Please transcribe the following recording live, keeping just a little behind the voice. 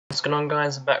What's going on,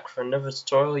 guys? I'm back for another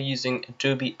tutorial using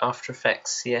Adobe After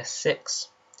Effects CS6.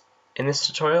 In this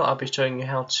tutorial I'll be showing you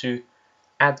how to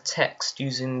add text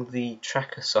using the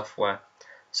tracker software.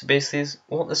 So basically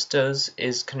what this does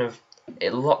is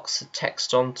it locks the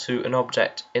text onto an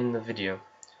object in the video.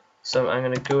 So I'm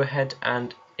going to go ahead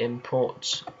and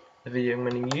import the video I'm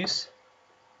going to use,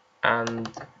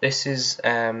 and this is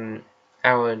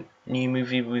our new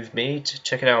movie we've made.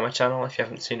 Check it out on my channel if you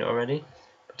haven't seen it already,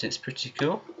 but it's pretty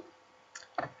cool.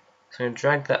 So I'm going to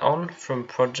drag that on from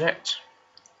project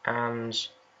and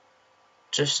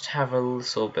just have a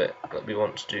little bit that we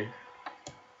want to do.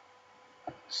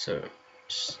 So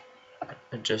just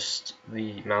adjust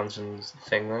the mountains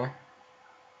thing there.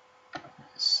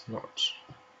 It's not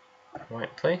the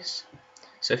right place.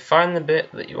 So find the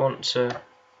bit that you want to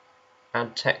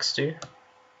add text to.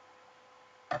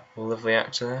 Lovely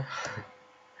actor there.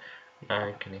 No,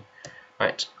 I'm kidding.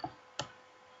 Right.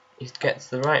 You get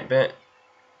to the right bit.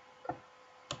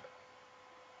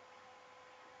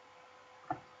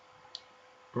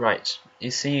 Right,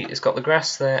 you see it's got the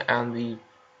grass there and the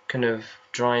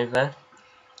drive there.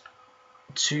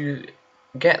 To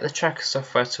get the tracker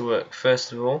software to work,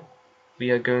 first of all,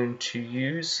 we are going to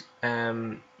use,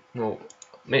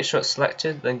 make sure it's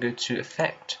selected, then go to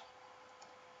Effect,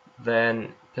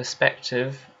 then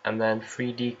Perspective, and then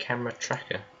 3D Camera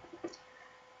Tracker.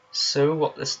 So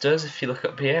what this does, if you look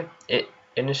up here, it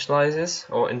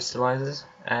initializes or installizes,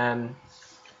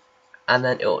 and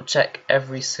then it will check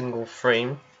every single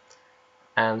frame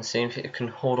and see if it can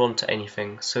hold on to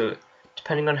anything. So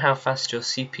depending on how fast your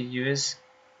CPU is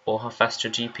or how fast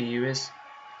your GPU is,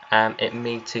 it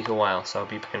may take a while, so I'll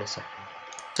be back in a second.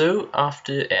 So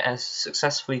after it has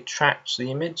successfully tracked the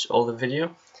image or the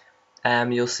video,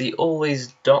 you'll see all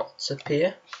these dots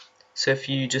appear. So if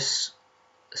you just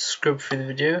scrub through the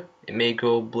video, it may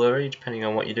go blurry depending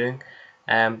on what you're doing,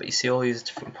 but you see all these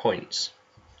different points.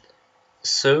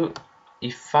 So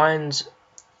you find,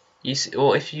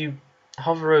 if you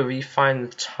hover over, you find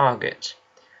the target.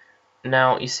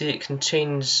 Now you see it can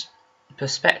change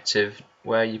perspective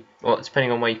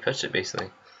depending on where you put it,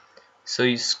 basically. So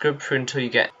you scrub through until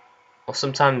you get, or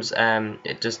sometimes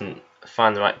it doesn't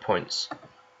find the right points.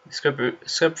 You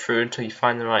scrub through until you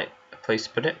find the right place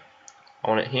to put it. I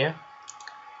want it here.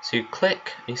 So you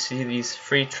click, you see these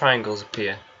 3 triangles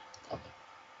appear.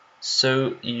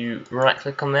 So you right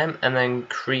click on them and then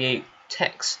create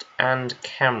text and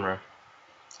camera.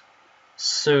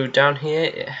 So down here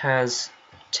it has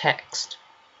text.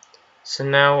 So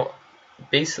now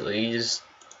basically you just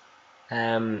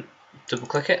double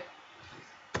click it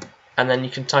and then you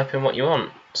can type in what you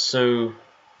want. So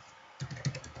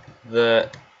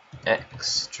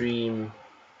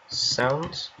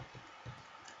TheXtremesoundz,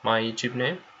 my YouTube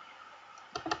name,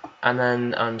 and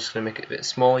then I'm just going to make it a bit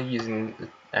smaller using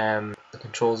the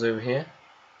controls over here.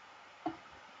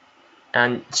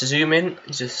 And to zoom in,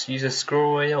 you just use a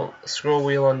scroll wheel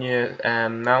on your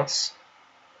mouse,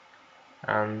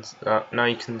 and now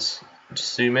you can just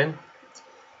zoom in.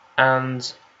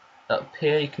 And up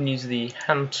here you can use the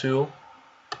hand tool,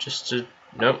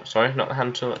 not the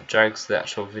hand tool, it drags the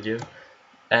actual video.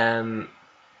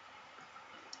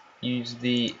 Use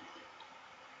the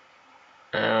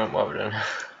what have we done?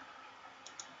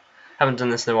 Haven't done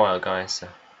this in a while, guys. So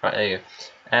right, there you go.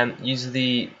 Use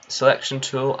the selection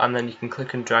tool, and then you can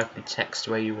click and drag the text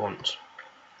where you want.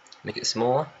 Make it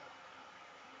smaller,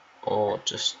 or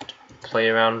just play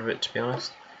around with it, to be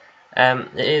honest. It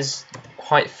is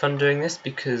quite fun doing this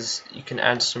because you can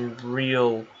add some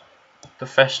real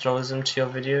professionalism to your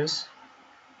videos.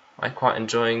 I quite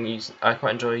enjoy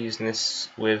using this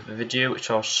with video, which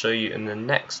I'll show you in the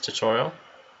next tutorial.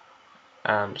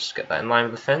 Just get that in line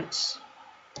with the fence,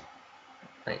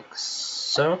 like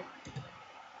so.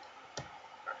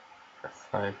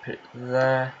 If I put it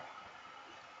there,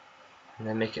 and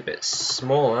then make it a bit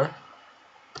smaller,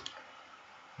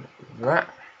 like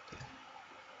that.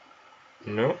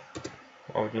 No,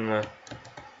 what have we done there?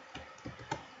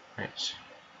 Right,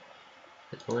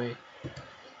 get away.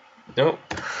 Nope,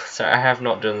 sorry, I have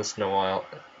not done this in a while.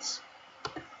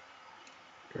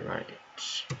 Right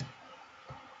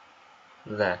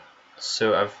there.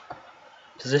 So I've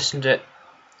positioned it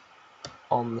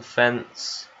on the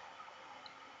fence,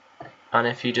 and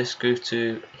if you just go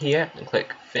to here and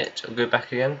click fit, it'll go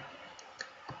back again,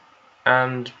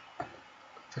 and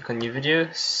click on your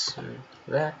video. So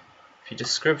there. If you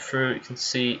just scrub through, you can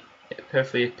see it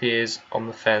perfectly appears on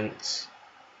the fence,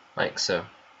 like so.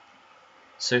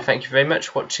 So thank you very much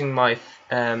for watching my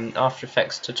After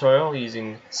Effects tutorial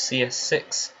using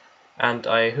CS6, and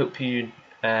I hope you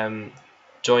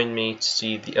join me to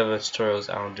see the other tutorials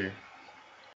I'll do.